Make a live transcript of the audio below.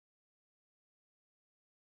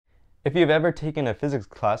If you've ever taken a physics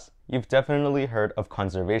class, you've definitely heard of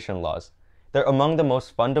conservation laws. They're among the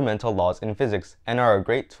most fundamental laws in physics and are a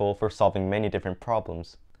great tool for solving many different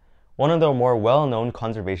problems. One of the more well-known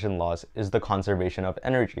conservation laws is the conservation of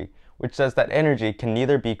energy, which says that energy can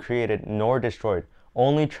neither be created nor destroyed,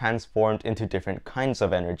 only transformed into different kinds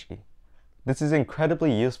of energy. This is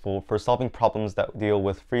incredibly useful for solving problems that deal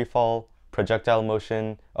with free fall, projectile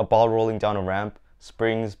motion, a ball rolling down a ramp,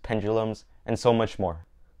 springs, pendulums, and so much more.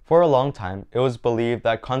 For a long time, it was believed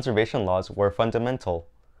that conservation laws were fundamental.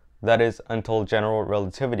 That is, until general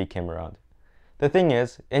relativity came around. The thing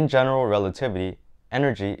is, in general relativity,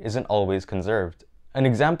 energy isn't always conserved. An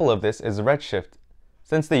example of this is redshift.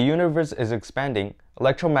 Since the universe is expanding,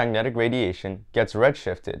 electromagnetic radiation gets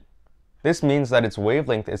redshifted. This means that its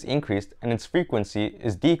wavelength is increased and its frequency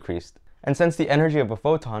is decreased. And since the energy of a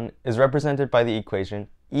photon is represented by the equation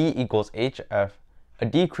E equals hf, a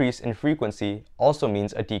decrease in frequency also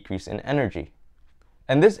means a decrease in energy.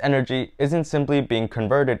 And this energy isn't simply being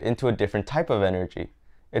converted into a different type of energy.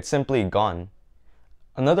 It's simply gone.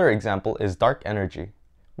 Another example is dark energy.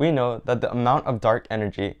 We know that the amount of dark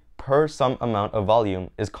energy per some amount of volume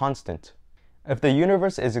is constant. If the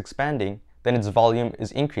universe is expanding, then its volume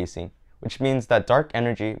is increasing, which means that dark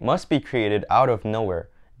energy must be created out of nowhere,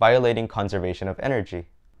 violating conservation of energy.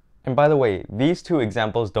 And by the way, these two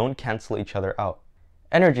examples don't cancel each other out.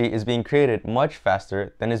 Energy is being created much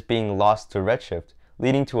faster than is being lost to redshift,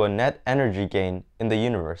 leading to a net energy gain in the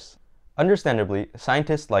universe. Understandably,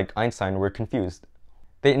 scientists like Einstein were confused.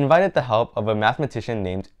 They invited the help of a mathematician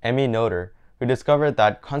named Noether, who discovered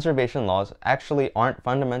that conservation laws actually aren't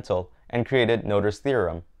fundamental and created Noether's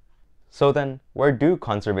theorem. So then, where do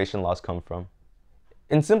conservation laws come from?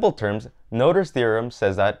 In simple terms, Noether's theorem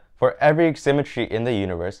says that for every symmetry in the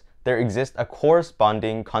universe, there exists a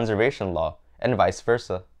corresponding conservation law, and vice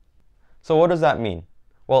versa. So what does that mean?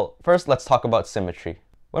 Well, first let's talk about symmetry.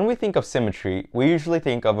 When we think of symmetry, we usually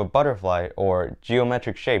think of a butterfly or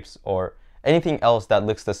geometric shapes or anything else that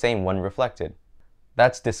looks the same when reflected.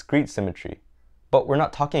 That's discrete symmetry. But we're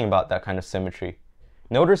not talking about that kind of symmetry.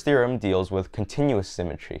 Noether's theorem deals with continuous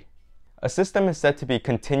symmetry. A system is said to be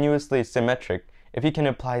continuously symmetric if you can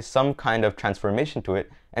apply some kind of transformation to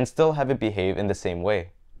it and still have it behave in the same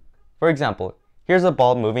way. For example, here's a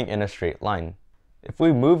ball moving in a straight line. If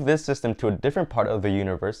we move this system to a different part of the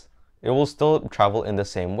universe, it will still travel in the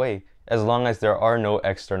same way as long as there are no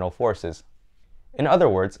external forces. In other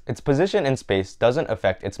words, its position in space doesn't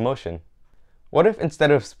affect its motion. What if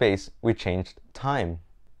instead of space, we changed time?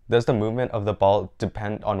 Does the movement of the ball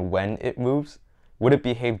depend on when it moves? Would it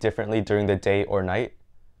behave differently during the day or night?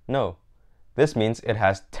 No. This means it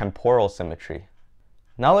has temporal symmetry.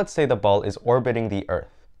 Now let's say the ball is orbiting the Earth.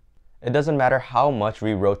 It doesn't matter how much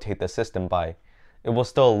we rotate the system by, it will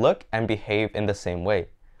still look and behave in the same way.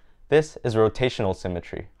 This is rotational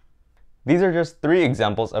symmetry. These are just 3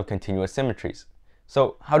 examples of continuous symmetries.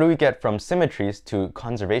 So how do we get from symmetries to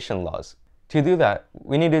conservation laws? To do that,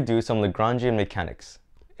 we need to do some Lagrangian mechanics.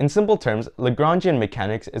 In simple terms, Lagrangian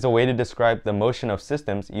mechanics is a way to describe the motion of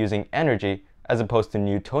systems using energy as opposed to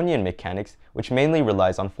Newtonian mechanics, which mainly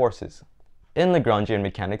relies on forces. In Lagrangian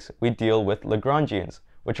mechanics, we deal with Lagrangians,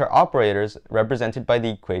 which are operators represented by the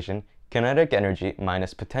equation kinetic energy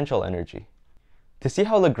minus potential energy. To see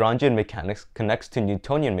how Lagrangian mechanics connects to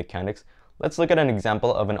Newtonian mechanics, let's look at an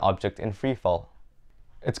example of an object in free fall.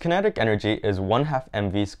 Its kinetic energy is 1/2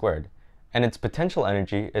 mv squared, and its potential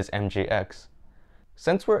energy is mgx.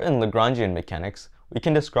 Since we're in Lagrangian mechanics, we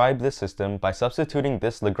can describe this system by substituting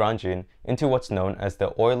this Lagrangian into what's known as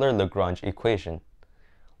the Euler-Lagrange Equation.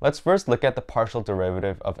 Let's first look at the partial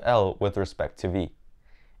derivative of L with respect to v.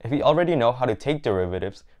 If you already know how to take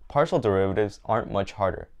derivatives, partial derivatives aren't much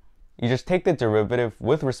harder. You just take the derivative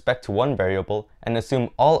with respect to one variable and assume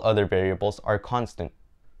all other variables are constant.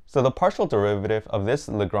 So the partial derivative of this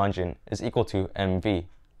Lagrangian is equal to mv.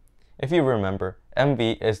 If you remember,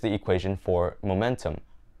 mv is the equation for momentum.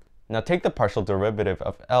 Now take the partial derivative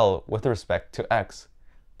of L with respect to x.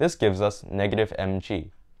 This gives us negative mg.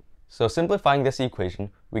 So simplifying this equation,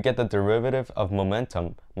 we get the derivative of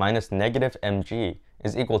momentum minus negative mg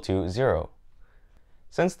is equal to 0.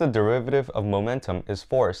 Since the derivative of momentum is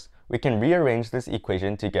force, we can rearrange this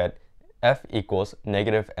equation to get F equals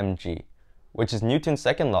negative mg, which is Newton's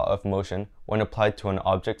second law of motion when applied to an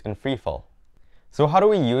object in free fall. So how do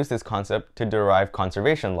we use this concept to derive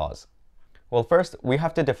conservation laws? Well, first, we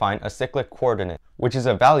have to define a cyclic coordinate, which is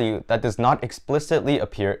a value that does not explicitly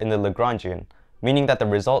appear in the Lagrangian, meaning that the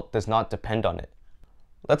result does not depend on it.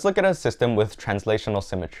 Let's look at a system with translational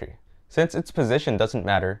symmetry. Since its position doesn't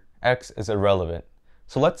matter, x is irrelevant.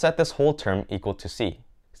 So let's set this whole term equal to c.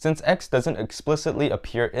 Since x doesn't explicitly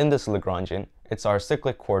appear in this Lagrangian, it's our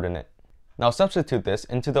cyclic coordinate. Now substitute this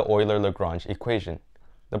into the Euler-Lagrange equation.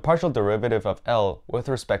 The partial derivative of L with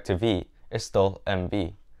respect to v is still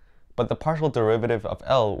mv, but the partial derivative of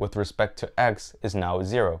L with respect to x is now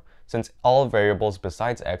 0, since all variables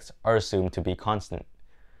besides x are assumed to be constant.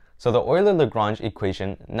 So the Euler-Lagrange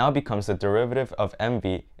equation now becomes the derivative of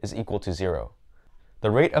mv is equal to 0. The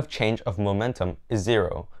rate of change of momentum is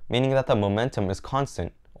 0, meaning that the momentum is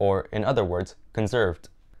constant, or in other words, conserved.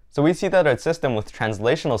 So we see that a system with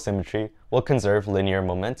translational symmetry will conserve linear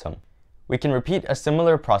momentum. We can repeat a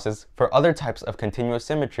similar process for other types of continuous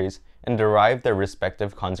symmetries and derive their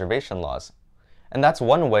respective conservation laws. And that's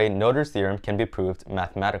one way Noether's theorem can be proved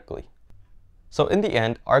mathematically. So in the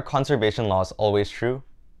end, are conservation laws always true?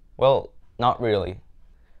 Well, not really.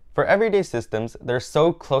 For everyday systems, they're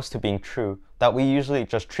so close to being true that we usually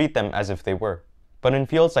just treat them as if they were. But in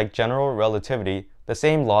fields like general relativity, the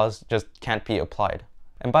same laws just can't be applied.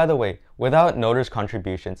 And by the way, without Noether's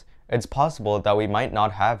contributions, it's possible that we might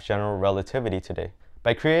not have general relativity today.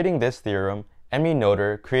 By creating this theorem, Emmy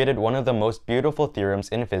Noether created one of the most beautiful theorems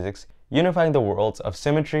in physics, unifying the worlds of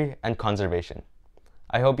symmetry and conservation.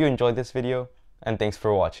 I hope you enjoyed this video, and thanks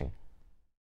for watching.